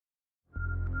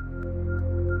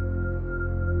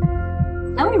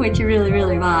Tell me what you really,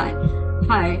 really want.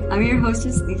 Hi, I'm your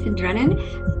hostess, Lisa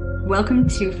Drennan. Welcome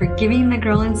to Forgiving the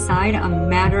Girl Inside, a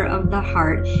Matter of the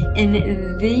Heart.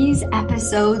 In these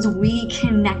episodes, we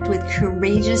connect with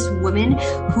courageous women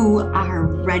who are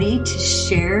ready to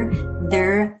share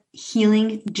their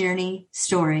healing journey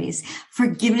stories.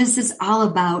 Forgiveness is all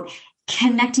about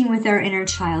connecting with our inner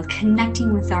child,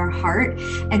 connecting with our heart,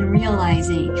 and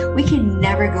realizing we can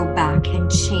never go back and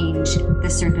change the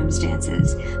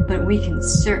circumstances, but we can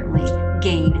certainly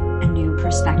gain a new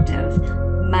perspective.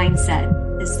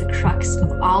 Mindset is the crux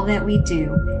of all that we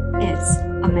do. It's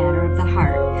a matter of the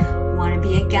heart. Want to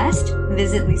be a guest?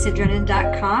 Visit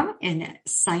lisadrennan.com and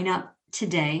sign up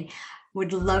today.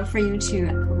 Would love for you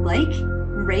to like,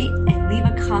 rate, and leave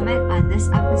a comment on this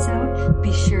episode.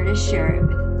 Be sure to share it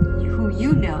with who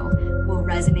you know will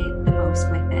resonate the most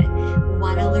with it.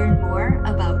 Want to learn more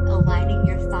about aligning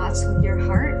your thoughts with your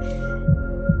heart?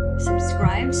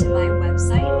 Subscribe to my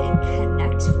website and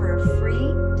connect for a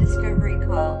free discovery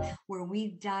call where we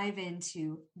dive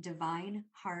into divine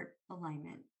heart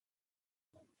alignment.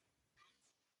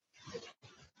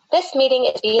 This meeting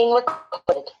is being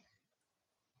recorded.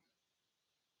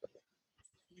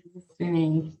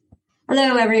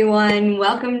 Hello, everyone.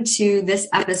 Welcome to this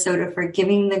episode of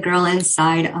Forgiving the Girl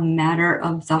Inside, a Matter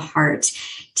of the Heart.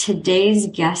 Today's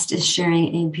guest is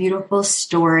sharing a beautiful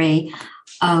story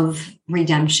of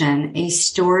redemption, a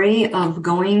story of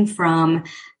going from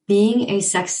being a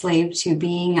sex slave to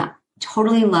being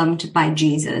totally loved by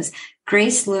Jesus.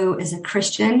 Grace Liu is a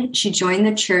Christian. She joined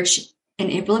the church in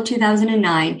April of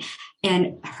 2009,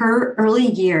 and her early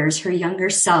years, her younger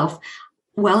self,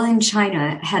 while in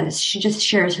China, she just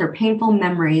shares her painful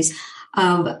memories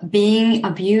of being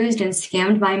abused and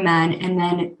scammed by men, and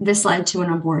then this led to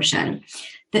an abortion.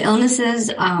 The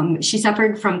illnesses, she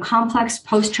suffered from complex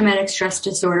post-traumatic stress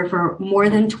disorder for more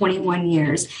than 21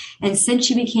 years. And since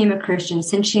she became a Christian,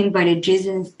 since she invited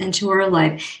Jesus into her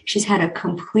life, she's had a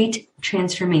complete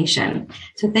transformation.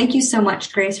 So thank you so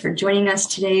much, Grace, for joining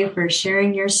us today, for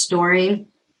sharing your story.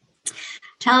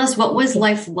 Tell us, what was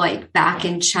life like back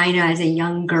in China as a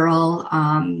young girl?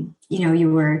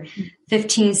 You were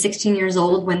 15, 16 years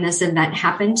old when this event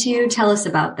happened to you. Tell us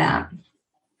about that.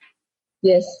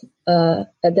 Yes, at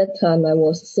that time I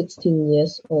was 16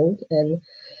 years old, and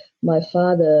my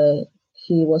father,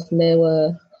 he was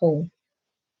never home.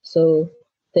 So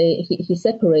he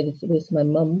separated with my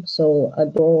mom. So I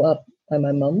grew up by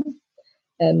my mom,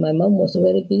 and my mom was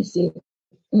very busy.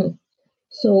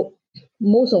 So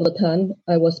most of the time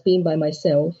I was being by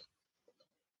myself,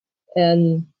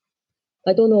 and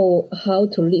I don't know how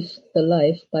to live the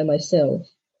life by myself.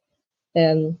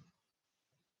 And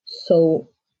so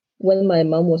when my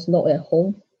mom was not at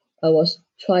home, I was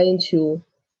trying to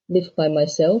live by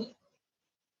myself,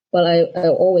 but I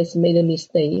always made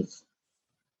mistakes.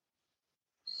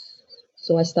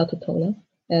 So I started to talk now.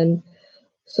 And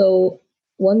so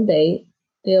one day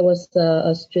there was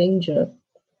a stranger.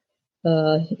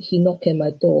 He knocked at my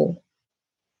door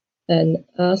and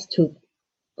asked to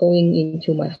going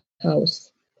into my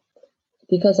house.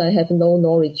 Because I have no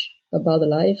knowledge about the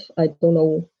life, I don't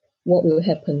know what will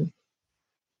happen.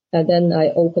 And then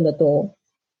I opened the door.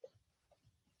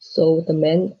 So the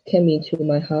man came into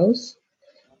my house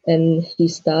and he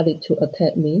started to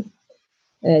attack me,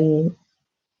 and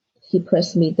he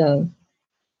pressed me down,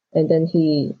 and then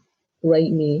he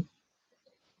raped me.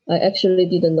 I actually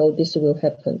didn't know this will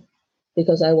happen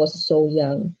because I was so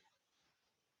young.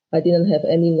 I didn't have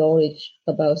any knowledge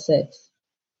about sex.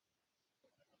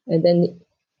 And then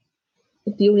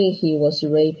during he was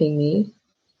raping me,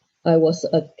 I was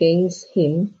against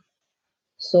him.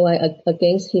 So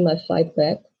against him, I fight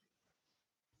back.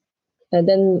 And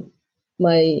then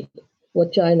my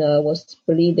vagina was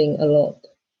bleeding a lot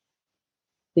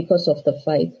because of the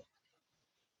fight.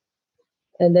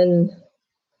 And then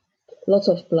lots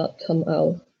of blood come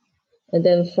out, and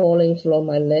then falling from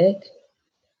my leg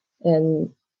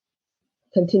and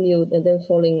continued, and then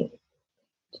falling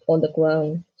on the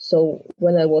ground. So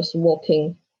when I was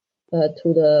walking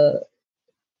to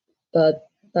the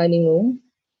dining room,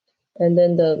 and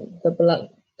then the blood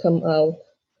come out,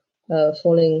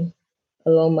 falling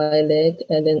along my leg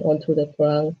and then onto the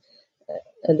ground,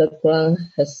 and the ground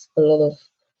has a lot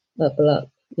of blood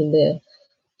in there.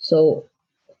 So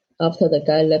after the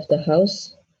guy left the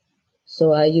house,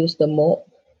 so I used the mop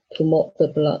to mop the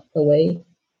blood away.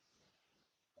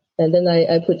 And then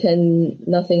I pretend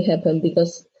nothing happened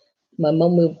because my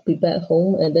mom will be back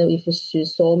home, and then if she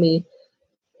saw me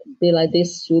be like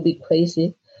this, she will be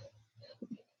crazy.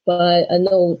 But I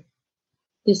know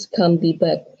this can't be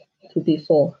back to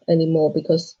before anymore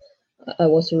because I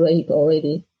was raped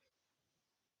already.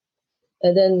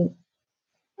 And then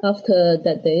after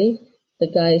that day, the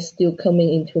guy is still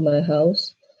coming into my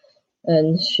house,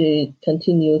 and she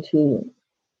continued to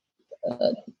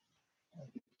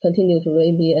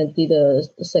rape me and did a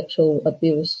sexual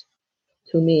abuse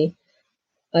to me.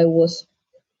 I was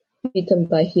beaten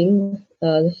by him.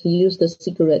 He used a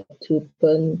cigarette to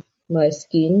burn my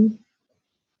skin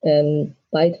and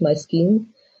bite my skin,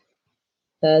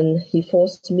 and he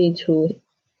forced me to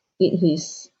eat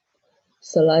his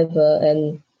saliva,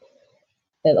 and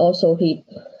also he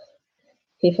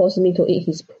forced me to eat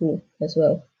his poo as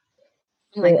well.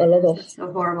 Oh my goodness, that's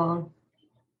so horrible.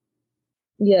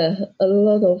 Yeah, a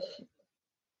lot of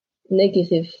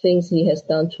negative things he has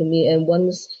done to me, and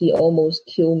once he almost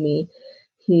killed me.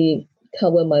 He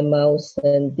covered my mouth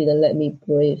and didn't let me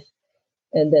breathe,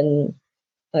 and then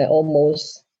I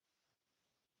almost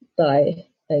died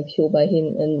and killed by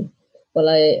him. And when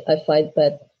I fight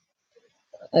back,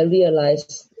 I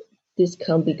realized this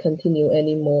can't be continued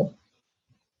anymore.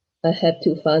 I have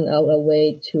to find out a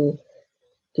way to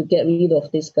get rid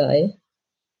of this guy,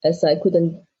 as I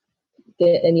couldn't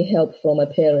get any help from my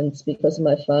parents because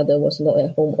my father was not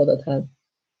at home all the time.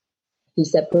 He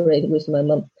separated with my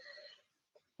mom,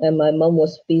 and my mom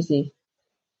was busy.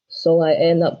 So I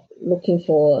end up looking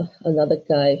for another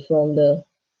guy from the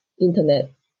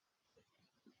internet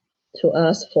to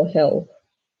ask for help.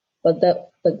 But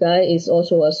the guy is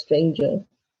also a stranger.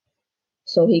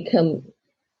 So he come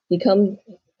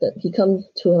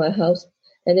to my house,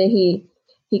 and then he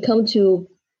come to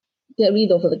get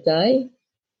rid of the guy,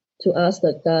 to ask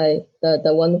the guy,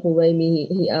 the one who raped me,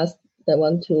 he asked the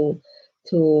one to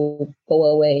go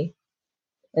away.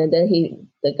 And then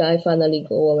the guy finally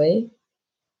go away.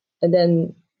 And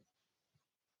then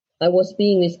I was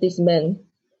being with this man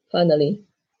finally,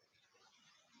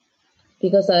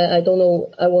 because I don't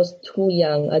know, I was too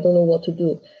young, I don't know what to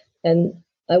do. And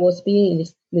I was being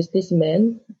with this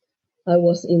man, I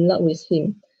was in love with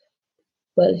him,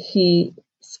 but he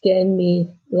scammed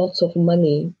me lots of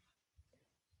money.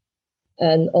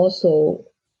 And also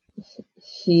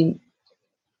he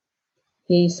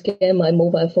scammed my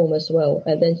mobile phone as well.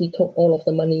 And then he took all of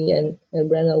the money and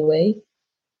ran away.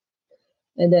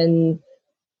 And then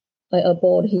I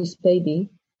aborted his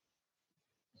baby.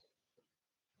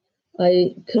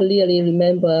 I clearly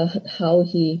remember how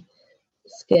he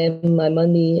scammed my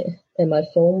money and my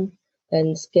phone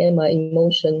and scammed my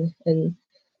emotion, and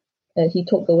he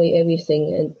took away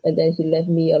everything, and then he left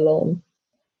me alone.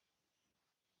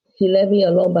 He left me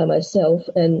alone by myself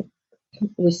and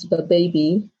with the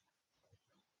baby.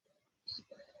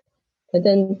 And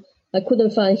then I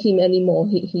couldn't find him anymore.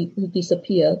 He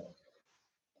disappeared.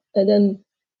 And then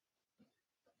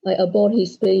I aborted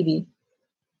his baby.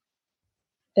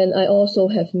 And I also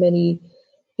have many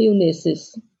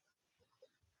illnesses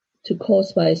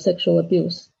caused by sexual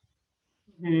abuse.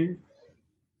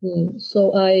 Mm-hmm.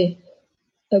 So I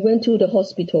went to the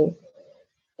hospital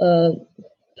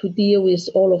to deal with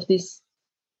all of these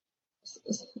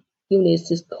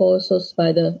illnesses caused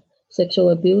by the sexual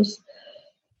abuse.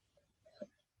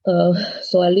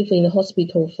 So I lived in the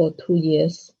hospital for 2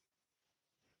 years.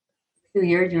 2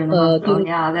 years you're in the hospital.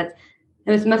 Yeah,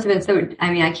 must have been so,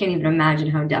 I mean, I can't even imagine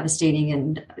how devastating,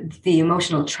 and the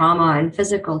emotional trauma and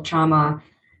physical trauma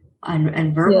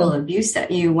and verbal abuse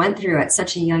that you went through at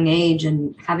such a young age,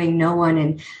 and having no one,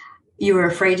 and you were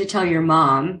afraid to tell your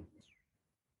mom.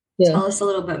 Yeah. Tell us a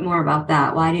little bit more about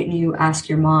that. Why didn't you ask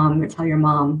your mom or tell your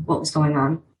mom what was going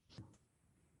on?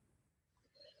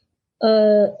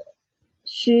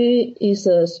 She is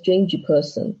a strange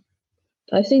person.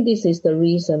 I think this is the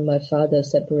reason my father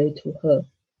separated to her.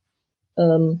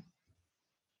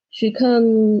 She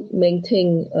can't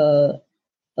maintain a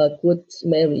good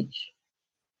marriage.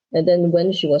 And then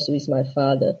when she was with my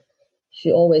father,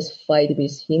 she always fight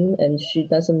with him, and she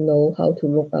doesn't know how to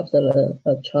look after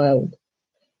a child.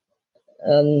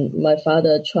 My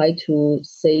father tried to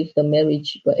save the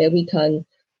marriage, but every time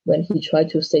when he tried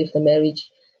to save the marriage,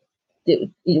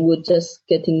 it would just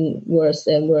getting worse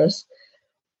and worse.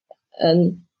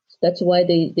 And that's why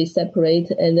they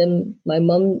separate. And then my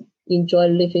mom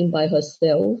enjoyed living by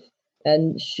herself,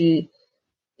 and she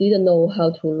didn't know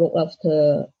how to look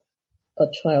after a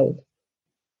child.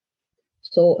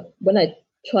 So when I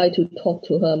tried to talk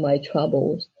to her my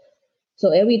troubles,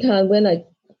 so every time when I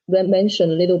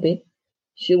mention a little bit,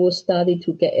 she would start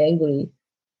to get angry.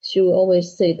 She would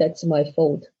always say that's my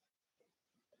fault,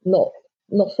 not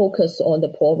focus on the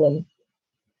problem.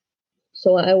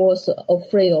 So I was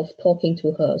afraid of talking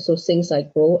to her. So since I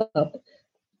grew up,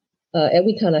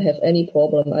 every time I have any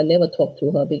problem, I never talk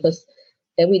to her, because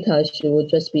every time she would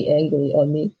just be angry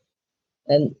on me.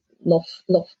 And not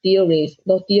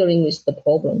dealing with the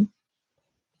problem.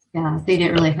 Yeah, so you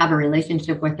didn't really have a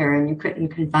relationship with her and you couldn't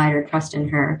confide or trust in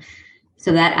her.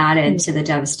 So that added to the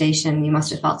devastation. You must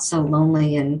have felt so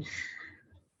lonely, and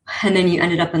then you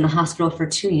ended up in the hospital for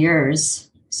 2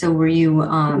 years. So were you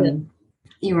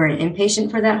you were an inpatient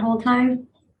for that whole time?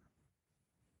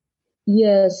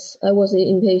 Yes, I was an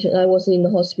inpatient. I was in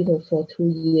the hospital for 2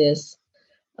 years.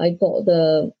 I got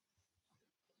the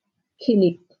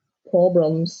kidney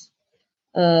problems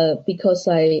because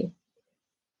I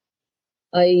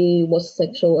was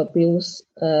sexual abused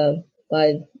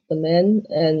by the man,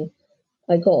 and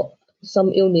I got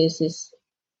some illnesses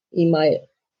in my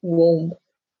womb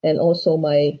and also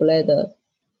my bladder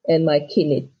and my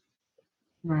kidney.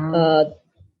 Wow.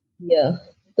 Yeah,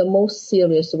 the most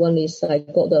serious one is I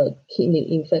got a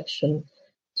kidney infection.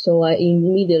 So I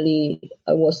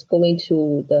was going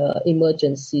to the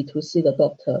emergency to see the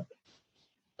doctor.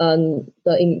 And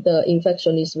the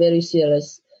infection is very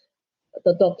serious.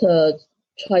 The doctor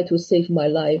tried to save my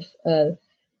life. I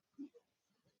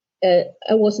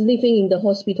was living in the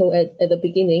hospital at the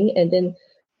beginning, and then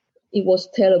it was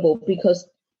terrible because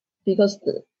it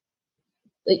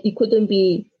couldn't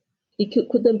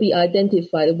be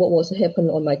identified what was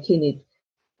happening on my kidney,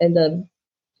 and the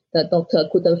doctor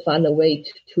couldn't find a way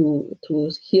to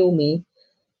heal me.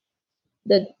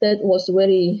 That was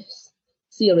very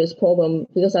serious problem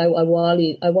because I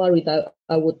worried I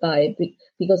would die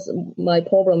because my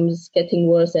problems getting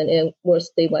worse and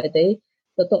worse day by day.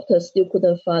 The doctor still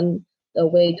couldn't find a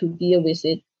way to deal with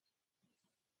it.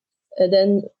 And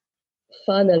then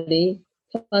finally,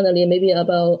 maybe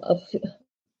about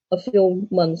a few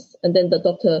months, and then the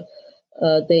doctor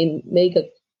they make a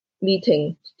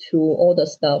meeting to all the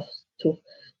staff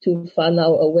to find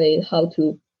out a way how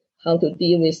to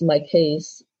deal with my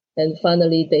case. And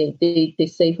finally, they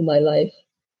saved my life.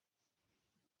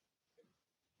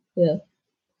 Yeah.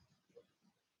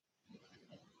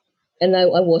 And I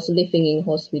was living in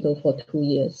hospital for 2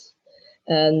 years,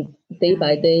 and day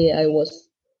by day I was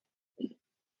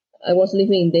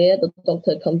living there. The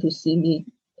doctor come to see me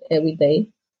every day.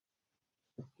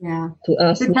 Yeah. To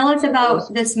ask So tell us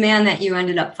about this man that you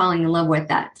ended up falling in love with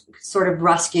that sort of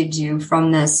rescued you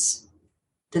from this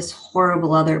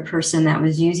horrible other person that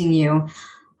was using you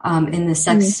in the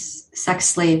sex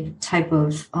slave type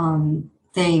of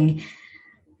thing.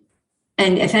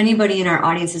 And if anybody in our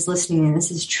audience is listening and this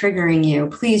is triggering you,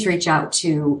 please reach out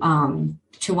to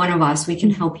one of us. We can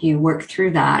help you work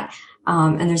through that.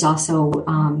 And there's also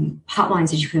hotlines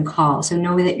that you can call. So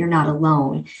know that you're not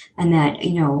alone, and that,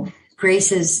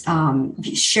 Grace is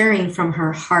sharing from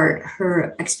her heart,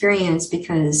 her experience,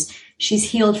 because she's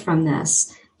healed from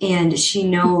this. And she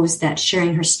knows that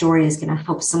sharing her story is going to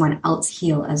help someone else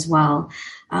heal as well.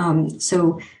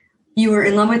 So you were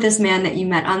in love with this man that you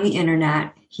met on the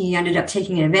internet. He ended up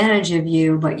taking advantage of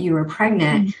you, but you were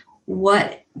pregnant.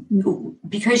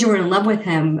 Because you were in love with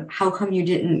him, how come you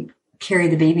didn't carry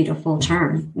the baby to full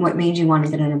term? What made you want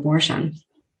to get an abortion?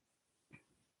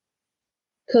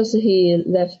 Because he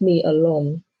left me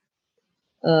alone.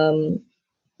 In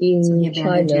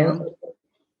China,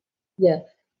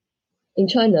 in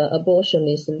China, abortion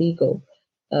is illegal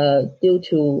due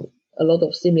to a lot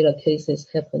of similar cases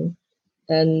happen,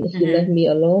 and he left me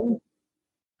alone.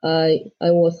 I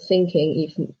was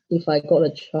thinking if I got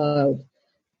a child,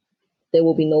 there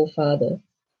will be no father,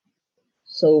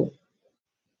 so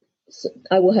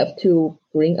I will have to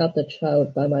bring up the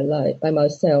child by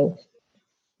myself.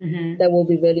 That will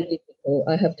be very difficult.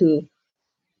 I have to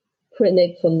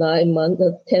pregnant for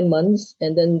 10 months,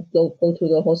 and then go to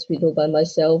the hospital by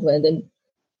myself, and then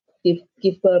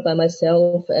give birth by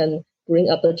myself, and bring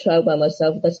up the child by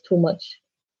myself. That's too much.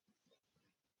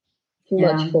 Too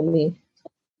much for me.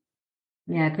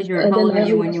 Yeah, because how old were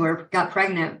you when you got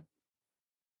pregnant?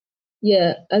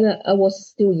 Yeah, and I was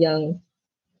still young.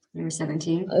 You were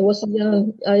 17? I was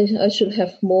young. I should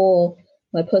have more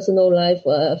my personal life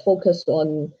focused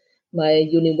on my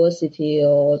university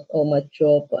or my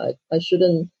job. I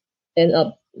shouldn't end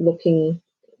up looking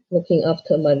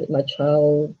after my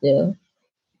child. Yeah,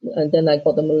 and then I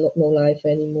got no life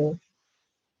anymore.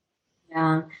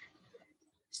 Yeah.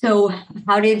 So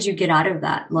how did you get out of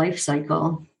that life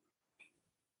cycle?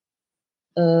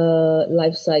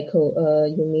 Life cycle,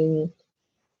 you mean?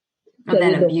 Of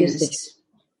that abuse.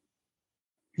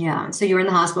 Yeah. So you were in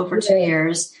the hospital for 2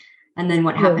 years. And then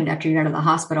what happened after you got out of the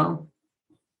hospital?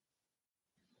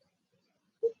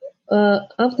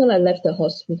 After I left the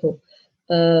hospital,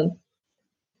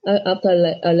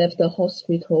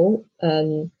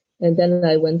 and then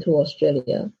I went to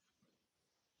Australia.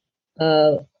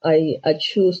 I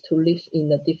choose to live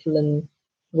in a different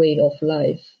way of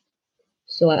life.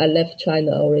 So I left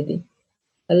China already.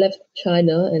 I left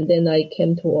China and then I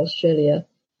came to Australia.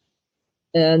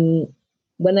 And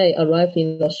when I arrived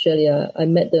in Australia, I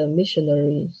met the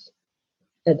missionaries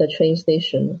at the train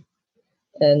station.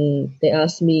 And they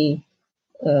asked me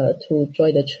to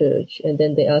join the church. And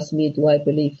then they asked me, do I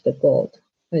believe the God?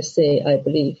 I say, I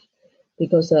believe.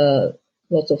 Because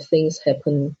lots of things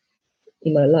happen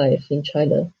in my life in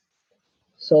China.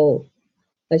 So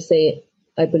I say,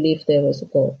 I believe there was a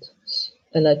God.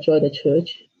 And I joined the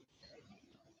church.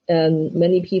 And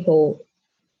many people,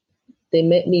 they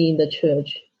met me in the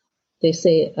church. They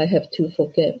say, I have to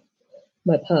forget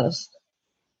my past.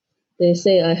 They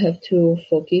say, I have to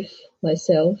forgive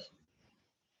myself.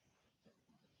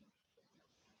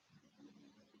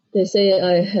 They say,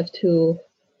 I have to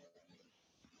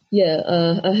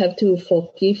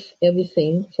forgive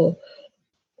everything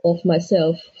of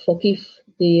myself, forgive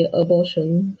the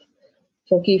abortion,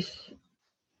 forgive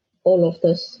all of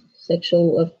the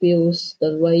sexual abuse,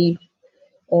 the rape,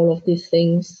 all of these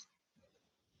things.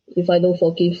 If I don't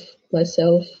forgive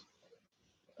myself,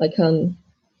 I can't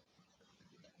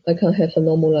have a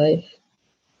normal life.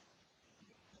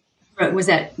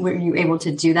 Were you able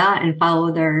to do that and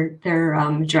follow their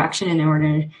direction in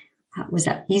order? Was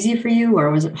that easy for you or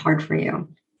was it hard for you?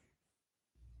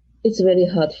 It's very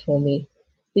hard for me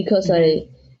because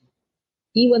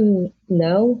even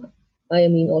now I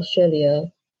am in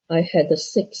Australia. I had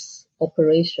 6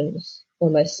 operations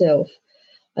on myself.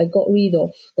 I got rid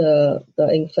of the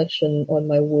infection on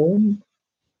my womb,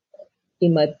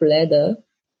 in my bladder,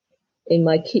 in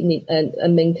my kidney,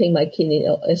 and maintain my kidney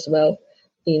as well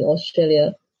in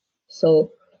Australia.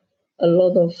 So a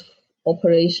lot of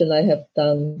operation I have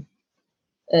done,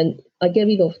 and I get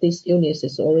rid of these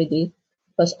illnesses already,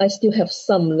 but I still have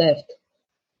some left.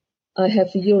 I have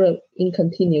urine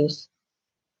incontinence.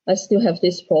 I still have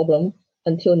this problem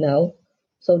until now.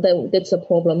 So that's a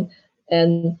problem.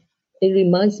 And it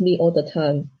reminds me all the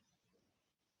time,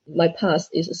 my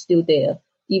past is still there.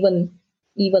 Even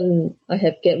I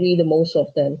have get rid of most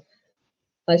of them.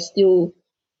 I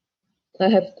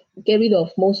have get rid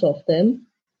of most of them.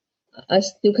 I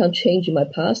still can't change my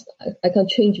past. I can't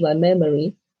change my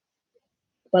memory.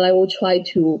 But I will try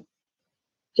to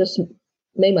just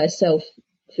make myself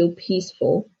feel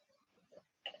peaceful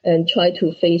and try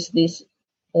to face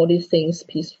all these things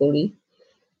peacefully.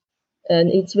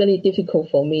 And it's really difficult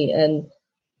for me.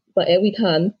 But every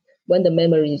time when the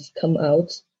memories come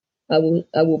out, I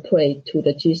will pray to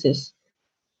the Jesus.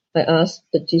 I ask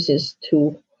the Jesus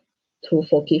to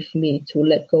forgive me, to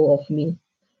let go of me.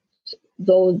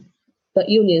 Though the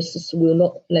illnesses will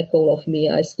not let go of me,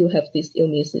 I still have these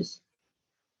illnesses.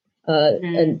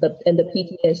 And the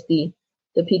PTSD.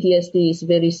 The PTSD is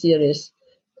very serious.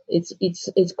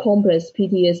 It's complex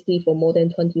PTSD for more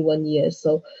than 21 years.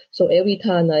 So every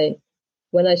time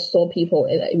when I saw people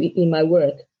in my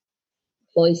work,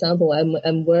 for example,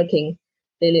 I'm working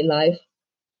daily life,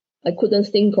 I couldn't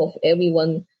think of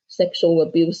everyone sexual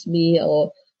abuse me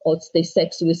or they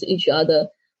sex with each other.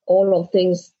 All of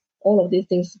these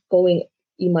things going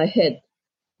in my head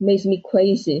makes me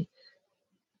crazy.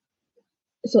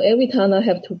 So every time I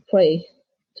have to pray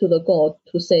to the God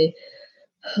to say,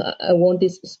 I want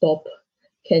this to stop.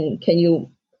 Can you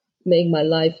make my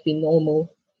life be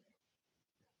normal?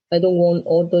 I don't want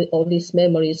all these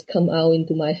memories come out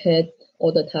into my head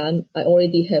all the time. I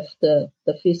already have the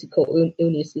physical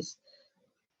illnesses.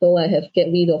 Though I have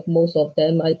get rid of most of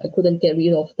them, I couldn't get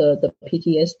rid of the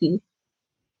PTSD.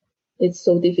 It's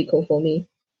so difficult for me.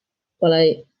 But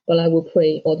I will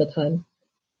pray all the time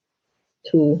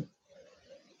to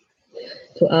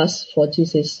ask for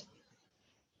Jesus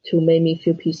to make me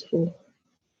feel peaceful.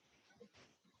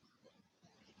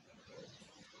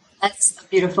 That's a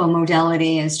beautiful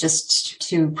modality, is just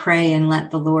to pray and let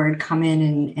the Lord come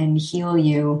in and heal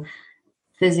you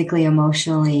physically,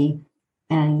 emotionally,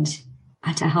 and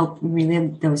to help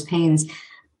relive those pains.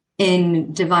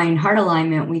 In Divine Heart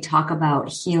Alignment, we talk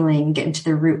about healing, getting to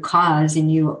the root cause,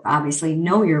 and you obviously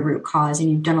know your root cause,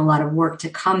 and you've done a lot of work to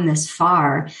come this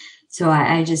far. So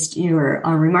you're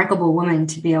a remarkable woman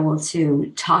to be able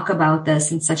to talk about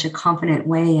this in such a confident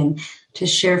way and to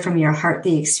share from your heart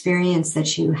the experience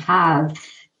that you have,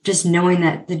 just knowing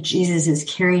that the Jesus is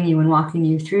carrying you and walking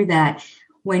you through that.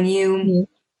 When you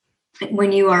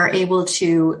are able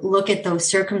to look at those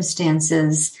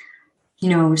circumstances,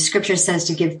 Scripture says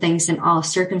to give thanks in all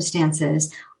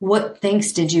circumstances. What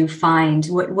thanks did you find?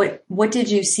 What did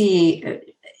you see?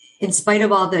 In spite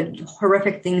of all the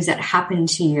horrific things that happened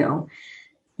to you,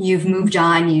 you've moved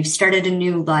on, you've started a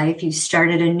new life, you've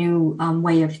started a new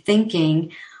way of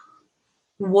thinking.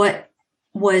 What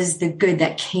was the good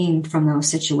that came from those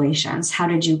situations? How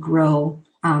did you grow?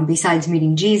 Besides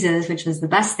meeting Jesus, which was the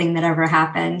best thing that ever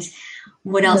happened,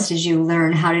 what else did you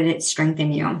learn? How did it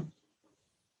strengthen you?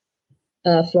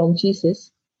 From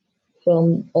Jesus,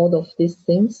 from all of these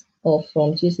things, or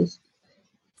from Jesus?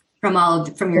 From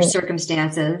your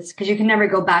circumstances, because you can never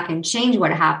go back and change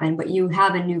what happened, but you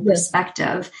have a new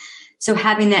perspective. So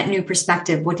having that new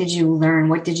perspective, what did you learn?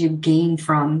 What did you gain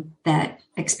from that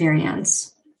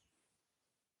experience?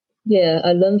 Yeah,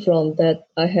 I learned from that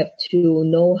I have to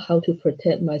know how to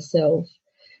protect myself.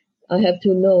 I have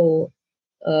to know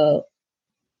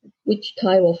which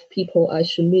type of people I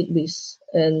should meet with,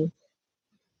 and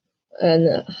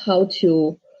how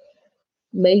to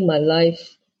make my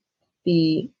life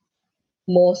be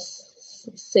more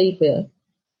safer,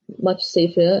 much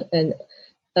safer. And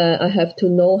I have to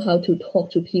know how to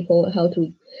talk to people, how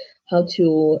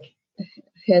to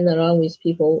hang around with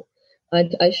people.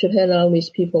 I should hang around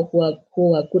with people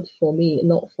who are good for me,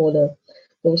 not for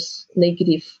those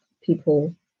negative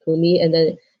people to me. And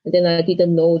then I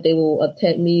didn't know they will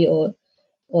attack me or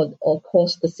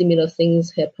cause the similar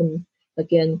things happen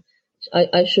again.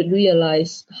 I should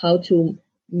realize how to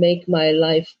make my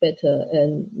life better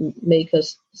and make a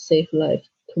safe life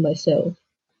to myself.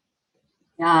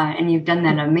 Yeah, and you've done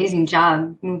that amazing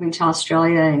job moving to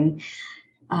Australia. And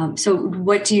so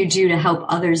what do you do to help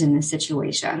others in this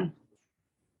situation?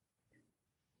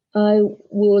 I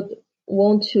would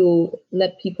want to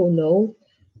let people know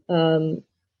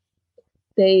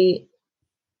they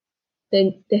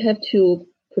have to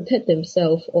protect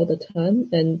themselves all the time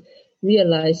and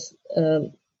realize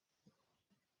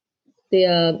they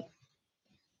are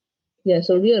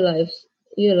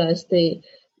realize they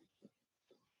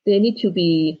need to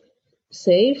be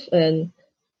safe and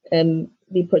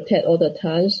be protected all the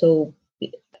time. So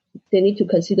they need to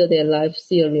consider their life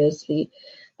seriously,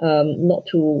 not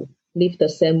to live the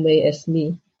same way as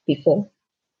me before.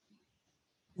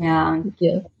 Yeah.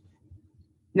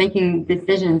 Making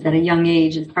decisions at a young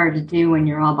age is hard to do when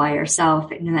you're all by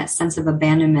yourself, and that sense of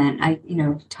abandonment, I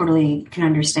totally can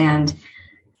understand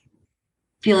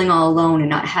feeling all alone and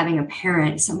not having a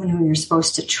parent, someone who you're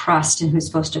supposed to trust and who's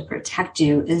supposed to protect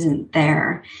you isn't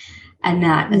there. And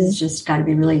that has just got to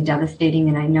be really devastating.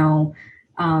 And I know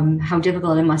how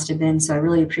difficult it must have been. So I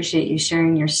really appreciate you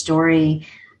sharing your story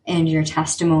and your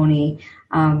testimony.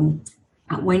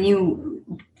 When you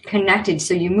connected,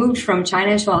 so you moved from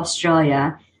China to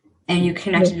Australia and you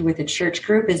connected with a church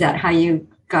group. Is that how you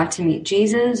got to meet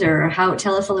Jesus, or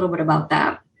tell us a little bit about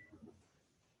that?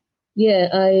 Yeah,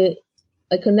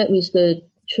 I connect with the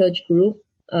church group.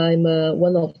 I'm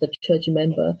one of the church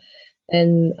member,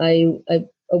 and I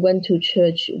went to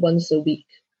church once a week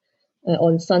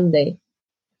on Sunday.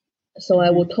 So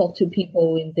I would talk to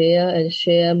people in there and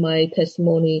share my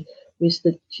testimony with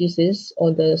the Jesus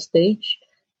on the stage,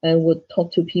 and would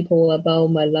talk to people about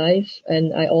my life.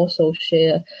 And I also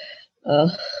share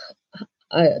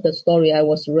the story I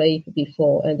was raped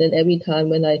before. And then every time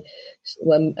when I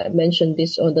mentioned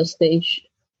this on the stage,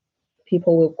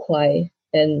 people will cry,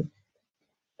 and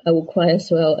I will cry as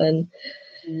well. And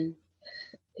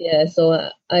so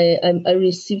I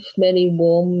received many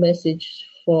warm messages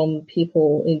from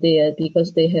people in there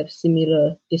because they have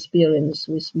similar experience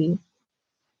with me.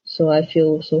 So I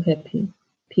feel so happy,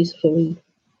 peacefully.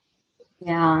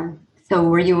 Yeah. So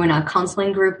were you in a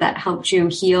counseling group that helped you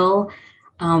heal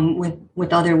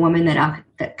with other women that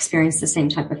experienced the same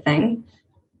type of thing?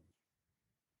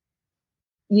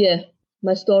 Yeah,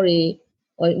 my story,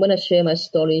 when I share my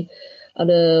story,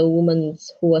 other women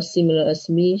who are similar as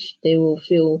me, they will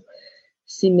feel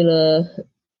similar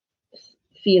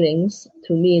feelings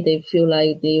to me. They feel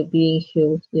like they're being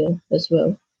healed as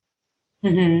well.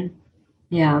 Mm-hmm.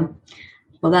 Yeah.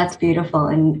 Well, that's beautiful.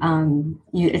 And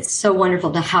it's so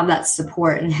wonderful to have that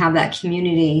support and have that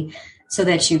community so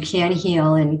that you can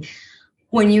heal. And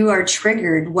when you are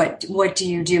triggered, what do?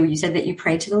 You said that you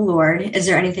pray to the Lord. Is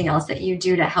there anything else that you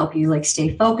do to help you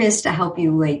stay focused, to help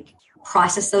you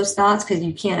process those thoughts? Because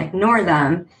you can't ignore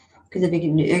them. Because if you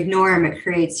can ignore them, it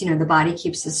creates, the body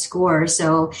keeps the score.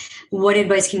 So what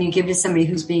advice can you give to somebody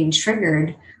who's being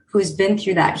triggered, who's been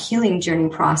through that healing journey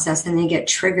process, and they get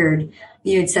triggered?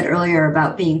 You had said earlier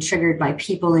about being triggered by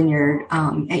people in your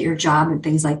at your job and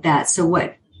things like that. So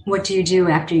what do you do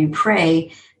after you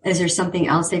pray? Is there something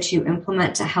else that you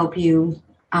implement to help you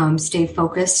stay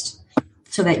focused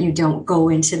so that you don't go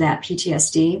into that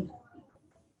PTSD?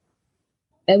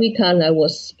 Every time I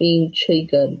was being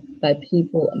triggered by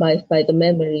people, by the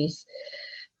memories,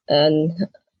 and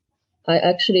I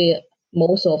actually,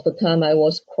 most of the time I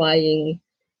was crying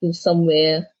in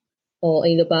somewhere or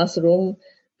in the bathroom,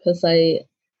 because I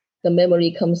the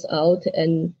memory comes out,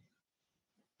 and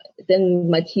then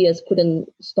my tears couldn't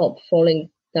stop falling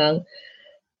down.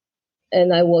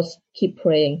 And I keep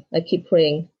praying. I keep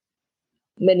praying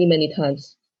many, many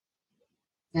times.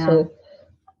 Yeah. So,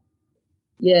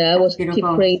 yeah, keep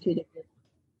praying to the,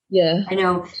 yeah. I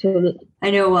know.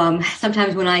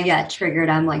 Sometimes when I get triggered,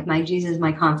 I'm like, my Jesus,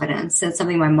 my confidence. That's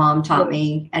something my mom taught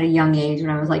me at a young age when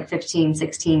I was like 15,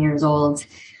 16 years old.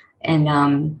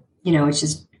 And,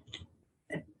 it's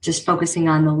just focusing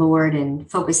on the Lord and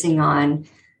focusing on,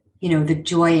 the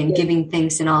joy and giving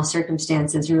thanks in all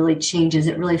circumstances really changes.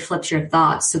 It really flips your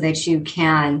thoughts so that you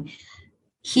can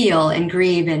heal and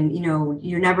grieve. And,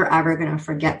 you're never, ever going to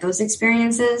forget those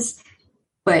experiences,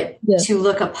 but to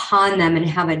look upon them and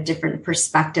have a different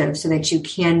perspective so that you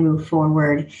can move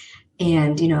forward.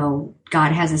 And,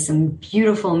 God has some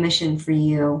beautiful mission for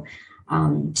you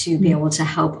to be able to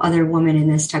help other women in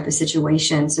this type of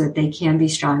situation so that they can be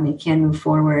strong, they can move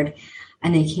forward,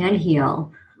 and they can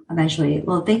heal eventually.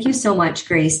 Well, thank you so much,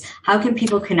 Grace. How can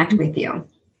people connect with you?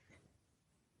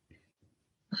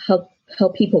 How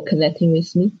people connecting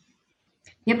with me?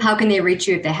 Yep. How can they reach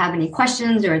you if they have any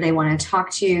questions or they want to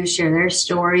talk to you, share their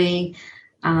story,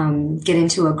 get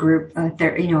into a group, a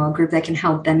group that can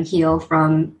help them heal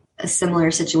from a similar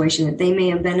situation that they may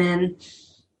have been in?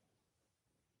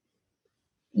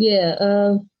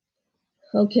 Yeah.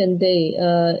 How can they?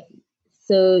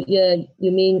 You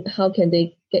mean how can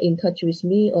they get in touch with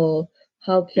me, or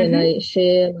how can I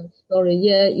share my story?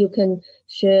 Yeah, you can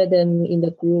share them in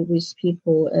the group with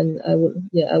people, and I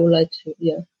would like to.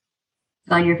 Yeah.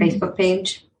 On your Facebook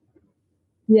page?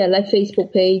 Yeah, like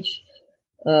Facebook page,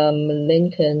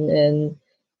 Lincoln,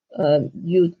 and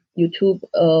YouTube,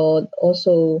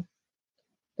 also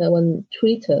that one,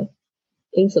 Twitter,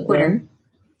 Instagram.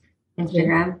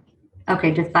 Yeah.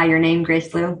 Okay, just by your name,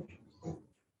 Grace Liu.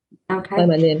 Okay. By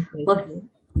my name. Well,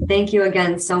 thank you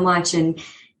again so much. And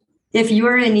if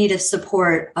you're in need of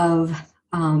support in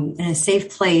a safe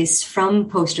place from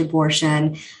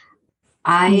post-abortion,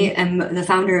 I am the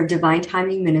founder of Divine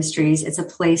Timing Ministries. It's a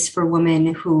place for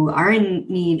women who are in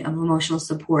need of emotional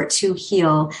support to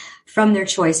heal from their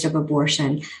choice of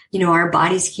abortion. Our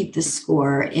bodies keep the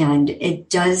score, and it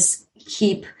does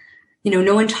keep,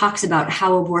 no one talks about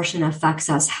how abortion affects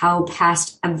us, how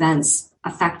past events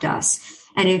affect us.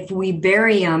 And if we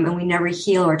bury them and we never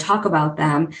heal or talk about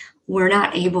them, we're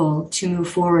not able to move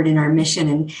forward in our mission.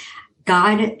 And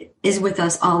God is with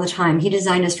us all the time. He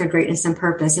designed us for greatness and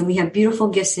purpose. And we have beautiful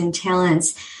gifts and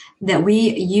talents that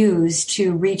we use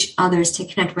to reach others, to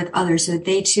connect with others so that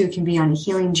they too can be on a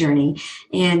healing journey.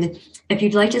 And if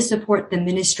you'd like to support the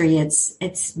ministry,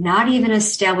 it's not even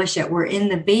established yet. We're in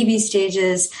the baby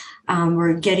stages.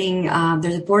 We're getting,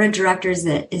 there's a board of directors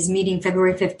that is meeting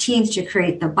February 15th to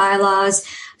create the bylaws.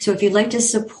 So if you'd like to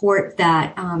support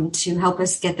that, to help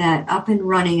us get that up and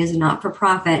running as a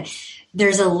not-for-profit,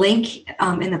 there's a link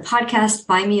in the podcast,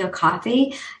 Buy Me a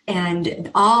Coffee, and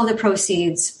all the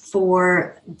proceeds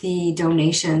for the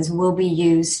donations will be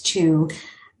used to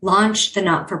launch the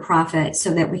not-for-profit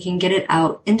so that we can get it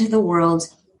out into the world.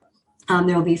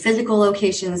 There will be physical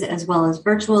locations as well as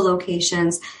virtual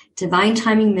locations, Divine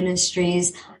Timing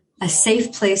Ministries, a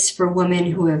safe place for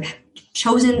women who have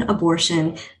chosen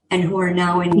abortion and who are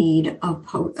now in need of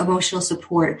emotional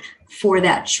support for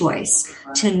that choice,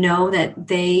 to know that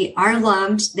they are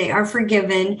loved, they are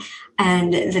forgiven,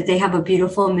 and that they have a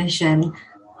beautiful mission,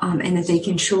 and that they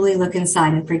can truly look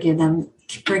inside and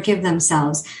forgive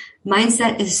themselves.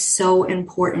 Mindset is so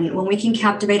important. When we can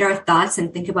captivate our thoughts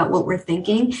and think about what we're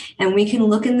thinking, and we can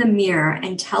look in the mirror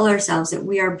and tell ourselves that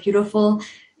we are beautiful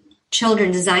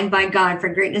children designed by God for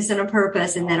greatness and a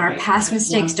purpose, and that our past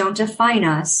mistakes don't define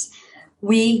us,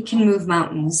 we can move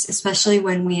mountains, especially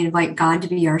when we invite God to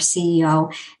be our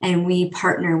CEO and we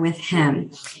partner with him.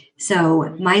 So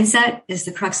mindset is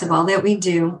the crux of all that we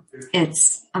do.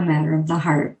 It's a matter of the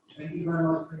heart.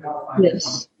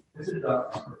 Yes. This is a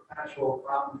perpetual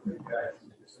problem for you guys.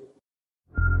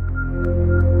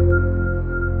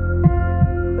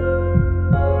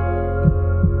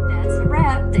 That's a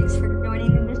wrap. Thanks for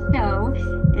joining the show.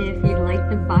 If you'd like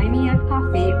to buy me a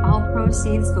coffee, all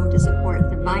proceeds go to support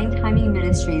Divine Timing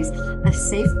Ministries, a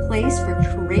safe place for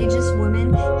courageous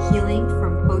women healing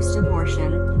from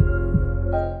post-abortion.